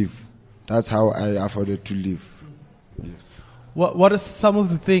leave. That's how I afforded to leave. Yes. What are some of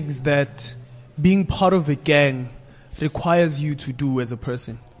the things that being part of a gang requires you to do as a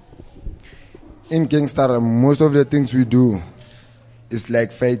person? In gangster, most of the things we do is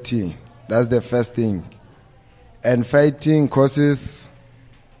like fighting. That's the first thing. And fighting causes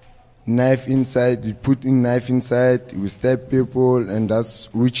knife inside. You put in knife inside, you stab people, and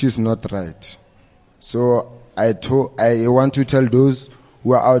which is not right. So I want to tell those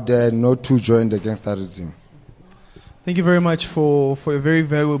who are out there not to join the gangsterism. Thank you very much for a very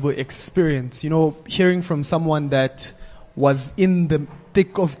valuable experience. You know, hearing from someone that was in the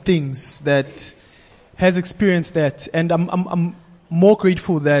thick of things, that has experienced that, and I'm more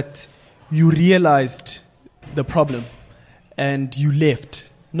grateful that you realized the problem and you left.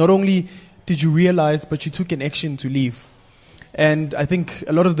 Not only did you realize, but you took an action to leave. And I think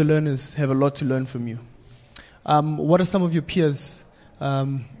a lot of the learners have a lot to learn from you. What are some of your peers'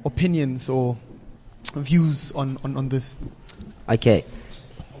 opinions or views on this? Okay.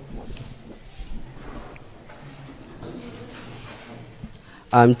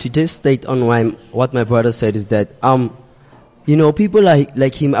 To just state on what my brother said is that, people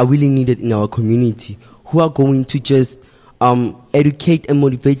like him are really needed in our community, who are going to just educate and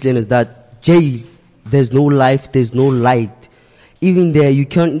motivate learners that jail, there's no life, there's no light. Even there, you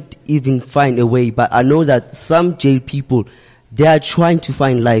can't even find a way. But I know that some jail people, they are trying to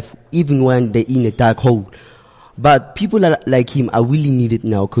find life even when they're in a dark hole. But people like him are really needed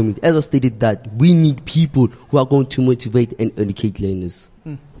in our community. As I stated that, we need people who are going to motivate and educate learners.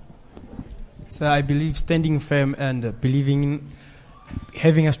 So I believe standing firm and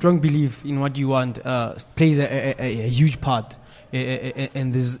having a strong belief in what you want plays a huge part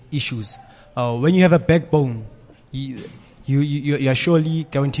in these issues. When you have a backbone, you are surely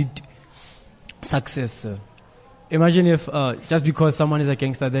guaranteed success. Imagine if just because someone is a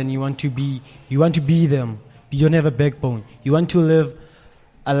gangster, then you want to be them. You don't have a backbone. You want to live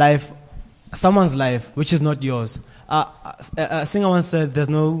a life, someone's life, which is not yours. A singer once said, "There's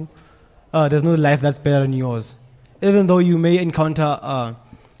no life that's better than yours." Even though you may encounter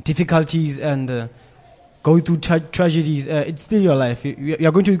difficulties and go through tragedies, it's still your life.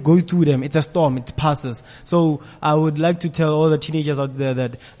 You're going to go through them. It's a storm. It passes. So I would like to tell all the teenagers out there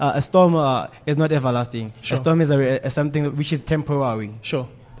that a storm is not everlasting. Sure. A storm is something which is temporary. Sure.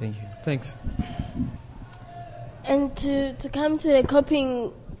 Thank you. Thanks. And to come to the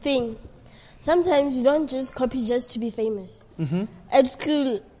copying thing, sometimes you don't just copy just to be famous. Mm-hmm. At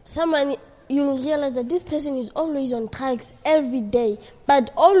school, you'll realize that this person is always on tracks every day,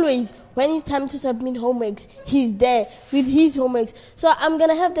 but always when it's time to submit homeworks, he's there with his homeworks. So I'm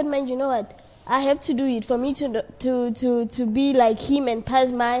gonna have that mind. You know what? I have to do it for me to be like him and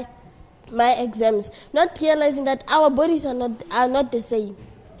pass my exams. Not realizing that our bodies are not the same.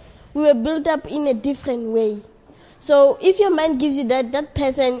 We were built up in a different way. So if your mind gives you that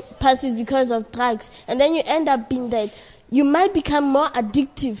person passes because of drugs, and then you end up being that, you might become more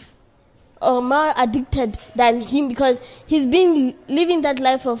addictive or more addicted than him, because he's been living that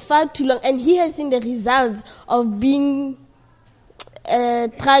life for far too long, and he has seen the results of being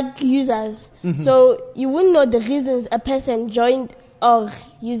drug users. Mm-hmm. So you wouldn't know the reasons a person joined or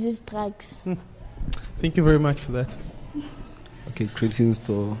uses drugs. Thank you very much for that. Okay, greetings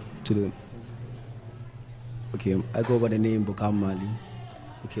to the. Okay, I go by the name Bokam Mali.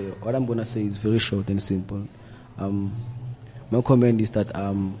 Okay, what I'm gonna say is very short and simple. My comment is that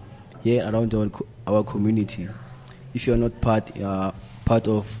here around our community, if you're not part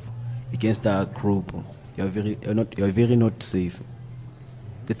of against our group, you're very not safe.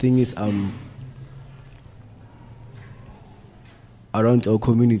 The thing is, around our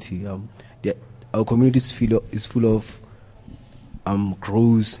community, our community is full of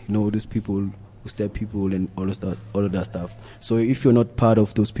crows, those people who stab people and all of that stuff. So if you're not part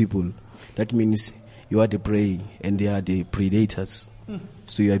of those people, that means you are the prey and they are the predators.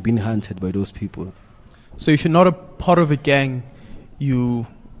 So you are being hunted by those people. So if you're not a part of a gang, you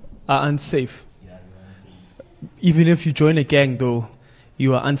are unsafe. Yeah, you're unsafe. Even if you join a gang, though,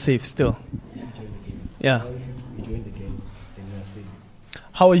 you are unsafe still. If you join the gang. Yeah. Or if you join the gang, then you are safe.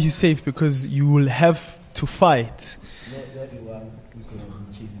 How are you safe? Because you will have to fight. You're the one who's going to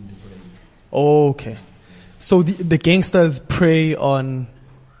be chasing the prey. Okay. So the gangsters prey on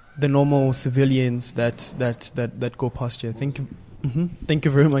the normal civilians that go past here. Thank you. Mm-hmm. Thank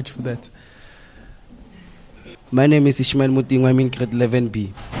you very much for that. My name is Ishmael Muting. I'm in grade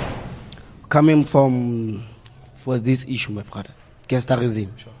 11B. Coming for this issue, my brother,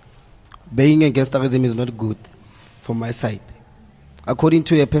 gangsterism. Sure. Being a gangsterism is not good from my side. According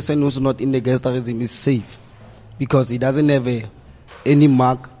to a person who's not in the gangsterism is safe. because it doesn't have any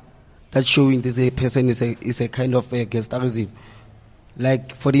mark that's showing this a person is a kind of a gangsterism.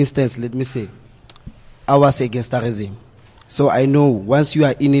 Like, for instance, let me say, I was a gangsterism. So I know once you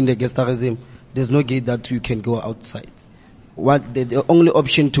are in the gangsterism, there's no gate that you can go outside. The only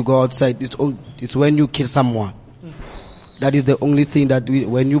option to go outside is when you kill someone. That is the only thing that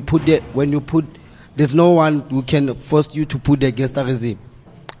there's no one who can force you to put the gangsterism.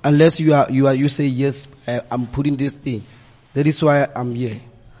 Unless you say, yes, I'm putting this thing. That is why I'm here.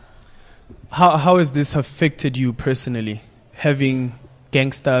 How has this affected you personally, having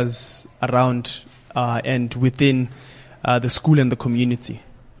gangsters around and within the school and the community?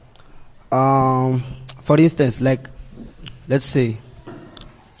 For instance, like, let's say,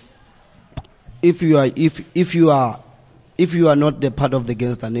 if you are not the part of the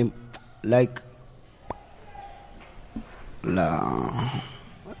gangster name, like,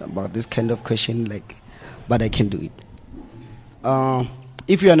 about this kind of question, like, but I can do it.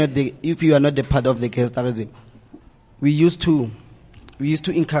 If you are not the part of the gangsterism, we used to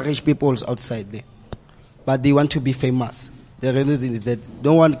encourage people outside there, but they want to be famous. The reason is that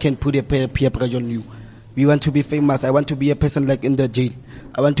no one can put a peer pressure on you. We want to be famous. I want to be a person like in the jail.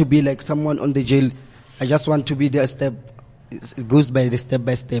 I want to be like someone on the jail. I just want to be the step. It goes by the step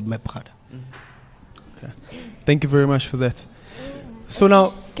by step, my brother. Okay. Thank you very much for that. So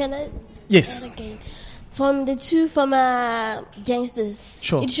now, can I? Yes. Okay. From the two former gangsters,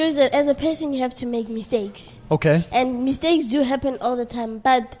 sure. It shows that as a person you have to make mistakes. Okay. And mistakes do happen all the time.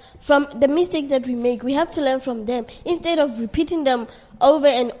 But from the mistakes that we make, we have to learn from them instead of repeating them over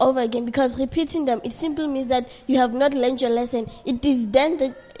and over again. Because repeating them, it simply means that you have not learned your lesson. It is then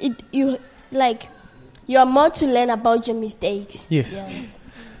that you are more to learn about your mistakes. Yes.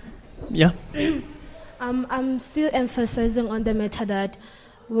 Yeah. I'm still emphasizing on the matter that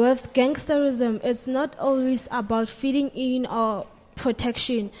with gangsterism, it's not always about fitting in or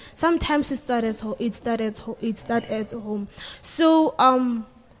protection. Sometimes it's that at home. So,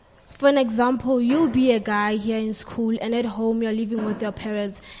 for an example, you'll be a guy here in school, and at home you're living with your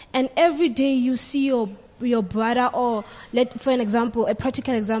parents, and every day you see your brother, or for an example, a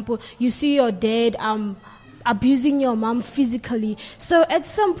practical example, you see your dad abusing your mom physically. So at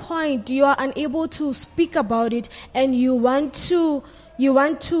some point you are unable to speak about it, and you want to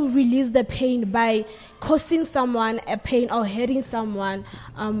release the pain by causing someone a pain or hurting someone,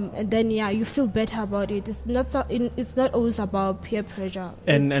 and then you feel better about it. It's not always about peer pressure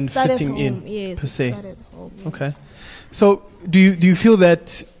and fitting in, yes, per se. Home, yes. Okay. So do you feel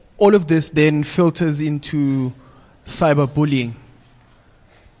that all of this then filters into cyberbullying?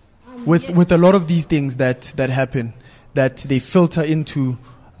 With a lot of these things that happen, that they filter into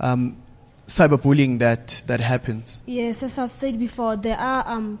cyberbullying that happens. Yes, as I've said before, there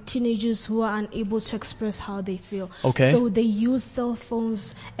are teenagers who are unable to express how they feel. Okay. So they use cell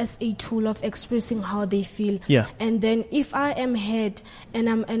phones as a tool of expressing how they feel. Yeah. And then if I am hurt and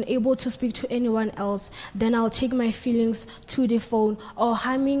I'm unable to speak to anyone else, then I'll take my feelings to the phone, or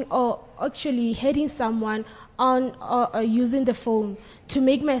harming or actually hurting someone on using the phone to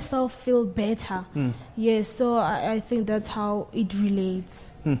make myself feel better. Yes, so I think that's how it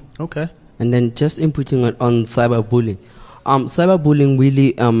relates. Okay. And then just inputting on cyberbullying. Cyberbullying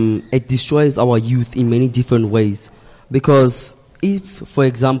really it destroys our youth in many different ways. Because if, for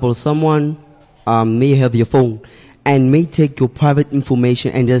example, someone may have your phone and may take your private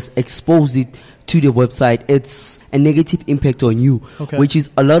information and just expose it to the website, it's a negative impact on you, okay. Which is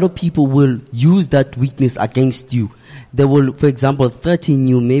a lot of people will use that weakness against you. They will, for example, threaten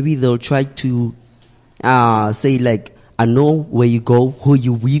you. Maybe they'll try to say like, I know where you go, who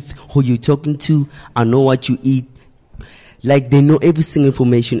you with, who you talking to, I know what you eat. Like they know every single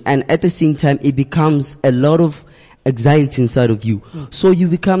information, and at the same time it becomes a lot of anxiety inside of you. So you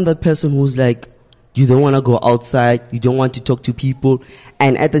become that person who's like, you don't want to go outside, you don't want to talk to people,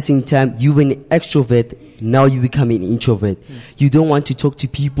 and at the same time you're an extrovert, now you become an introvert. You don't want to talk to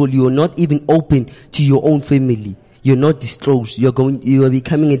people, you're not even open to your own family. You're not disclosed. You are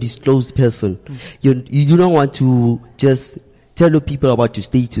becoming a disclosed person. You do not want to just tell people about your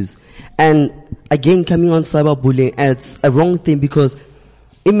status. And again, coming on cyberbullying, it's a wrong thing because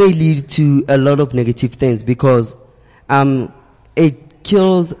it may lead to a lot of negative things, because it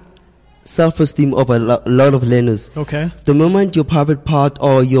kills self-esteem of a lot of learners. Okay. The moment your private part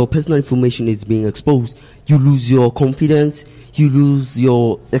or your personal information is being exposed, you lose your confidence, you lose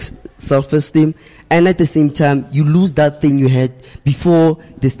your self-esteem, and at the same time, you lose that thing you had before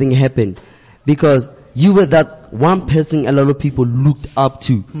this thing happened. Because you were that one person a lot of people looked up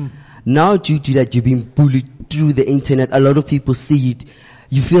to. Now, due to that, you've been bullied through the internet. A lot of people see it.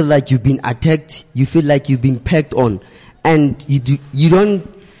 you feel like you've been attacked, you feel like you've been pecked on, and you don't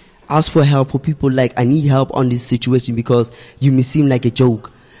ask for help for people like, I need help on this situation, because you may seem like a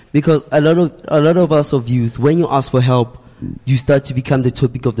joke. Because a lot of us of youth, when you ask for help, you start to become the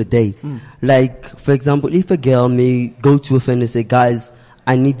topic of the day. Like, for example, if a girl may go to a friend and say, guys,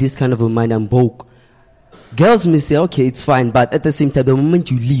 I need this kind of a mind, I'm broke. Girls may say, okay, it's fine, but at the same time, the moment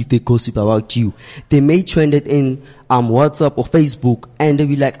you leave, they gossip about you. They may trend it in WhatsApp or Facebook, and they'll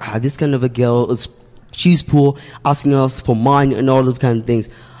be like, this kind of a girl, she's poor, asking us for money and all those kind of things.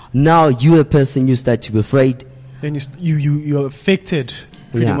 Now you're a person, you start to be afraid. Then you're affected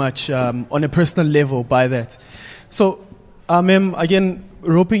pretty much on a personal level by that. So, ma'am, again,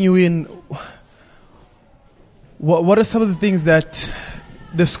 roping you in, what are some of the things that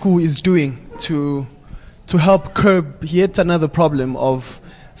the school is doing to help curb yet another problem of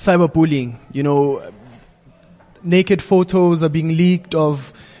cyberbullying? You know, naked photos are being leaked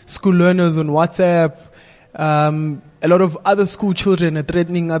of school learners on WhatsApp. A lot of other school children are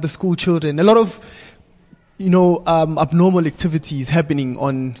threatening other school children. A lot of, abnormal activities happening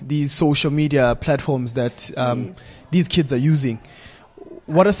on these social media platforms that these kids are using.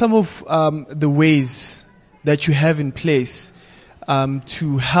 What are some of the ways that you have in place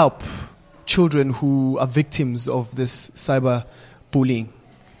to help children who are victims of this cyberbullying?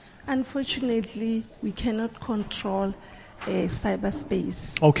 Unfortunately, we cannot control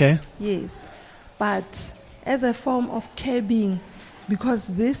cyberspace. Okay. Yes. But as a form of curbing, because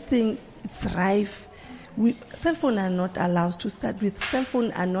this thing is rife, cell phones are not allowed to start with. Cell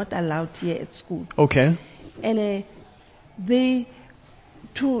phones are not allowed here at school. Okay. And they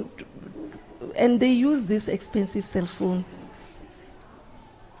use this expensive cell phone,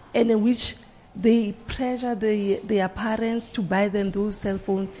 and which they pressure their parents to buy them those cell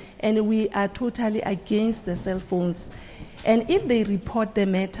phones, and we are totally against the cell phones. And if they report the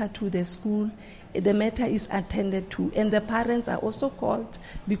matter to the school, the matter is attended to, and the parents are also called,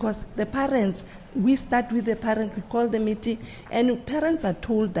 because the parents, we start with the parents, we call the meeting, and parents are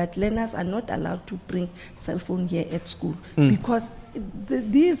told that learners are not allowed to bring cell phone here at school, because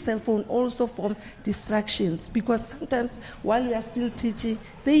these cell phones also form distractions, because sometimes while we are still teaching,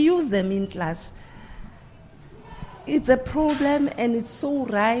 they use them in class. It's a problem, and it's so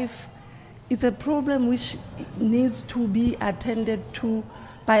rife. It's a problem which needs to be attended to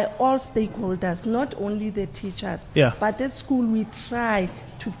by all stakeholders, not only the teachers. Yeah. But at school, we try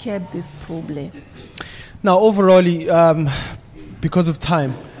to curb this problem. Now, overall, because of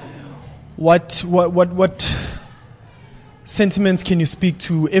time, what sentiments can you speak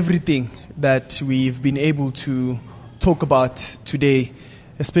to everything that we've been able to talk about today,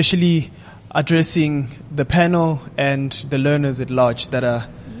 especially addressing the panel and the learners at large that are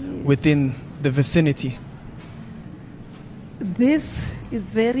within the vicinity? This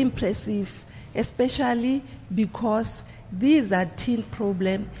is very impressive, especially because these are teen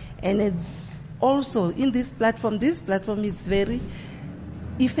problems, and also in this platform is very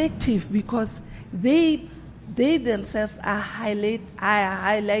effective because they themselves are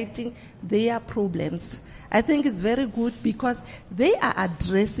highlighting their problems. I think it's very good because they are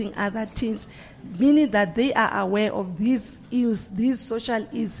addressing other teens, meaning that they are aware of these ills, these social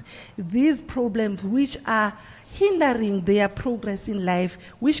ills, these problems which are hindering their progress in life,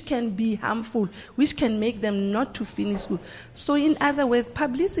 which can be harmful, which can make them not to finish school. So in other words,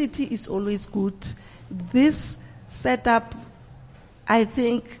 publicity is always good. This setup, I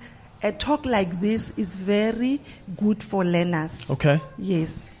think, a talk like this is very good for learners. Okay.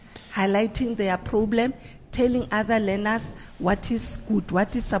 Yes. Highlighting their problem, telling other learners what is good,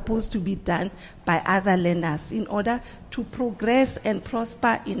 what is supposed to be done by other learners in order to progress and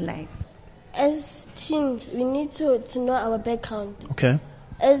prosper in life. As teens, we need to know our background. Okay.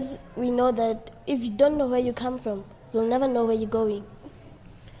 As we know that if you don't know where you come from, you'll never know where you're going.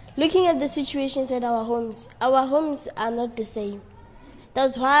 Looking at the situations at our homes are not the same.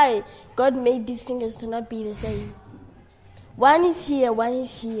 That's why God made these fingers to not be the same. One is here, one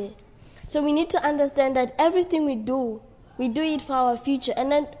is here. So we need to understand that everything we do it for our future, and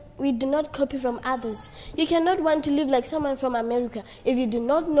then we do not copy from others. You cannot want to live like someone from America if you do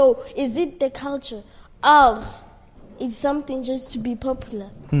not know, is it the culture? It's something just to be popular.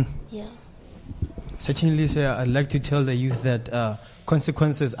 Yeah. Certainly, sir, I'd like to tell the youth that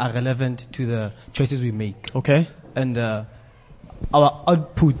consequences are relevant to the choices we make. Okay. And our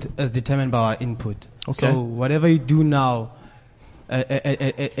output is determined by our input. Okay. So whatever you do now,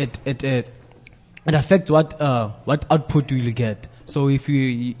 it affects what output you will get. So if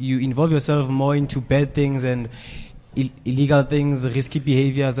you involve yourself more into bad things and illegal things, risky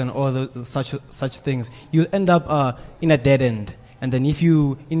behaviors, and all such things, you'll end up in a dead end. And then if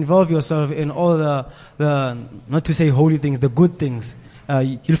you involve yourself in all the not to say holy things, the good things,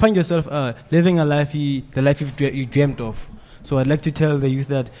 you'll find yourself living a life, the life you dreamt of. So I'd like to tell the youth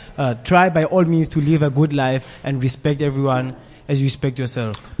that try by all means to live a good life and respect everyone as you respect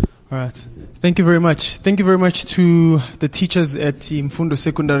yourself. All right. Thank you very much. Thank you very much to the teachers at Imfundo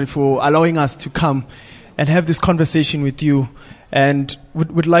Secondary for allowing us to come and have this conversation with you. And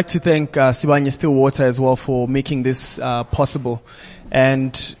would like to thank Sibanye Stillwater as well for making this possible.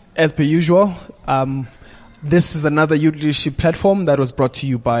 And as per usual, this is another youth leadership platform that was brought to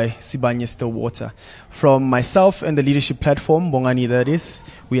you by Sibanye Stillwater. From myself and the leadership platform, Bongani that is,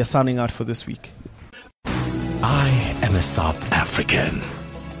 we are signing out for this week. I am a South African.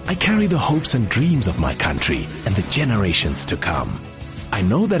 I carry the hopes and dreams of my country and the generations to come. I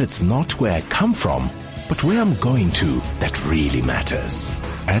know that it's not where I come from, but where I'm going to that really matters.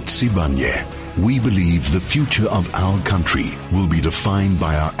 At Sibanye, we believe the future of our country will be defined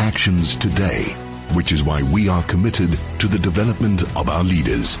by our actions today, which is why we are committed to the development of our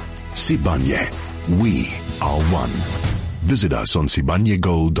leaders. Sibanye, we are one. Visit us on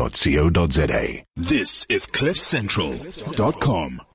sibanyegold.co.za. This is CliffCentral.com.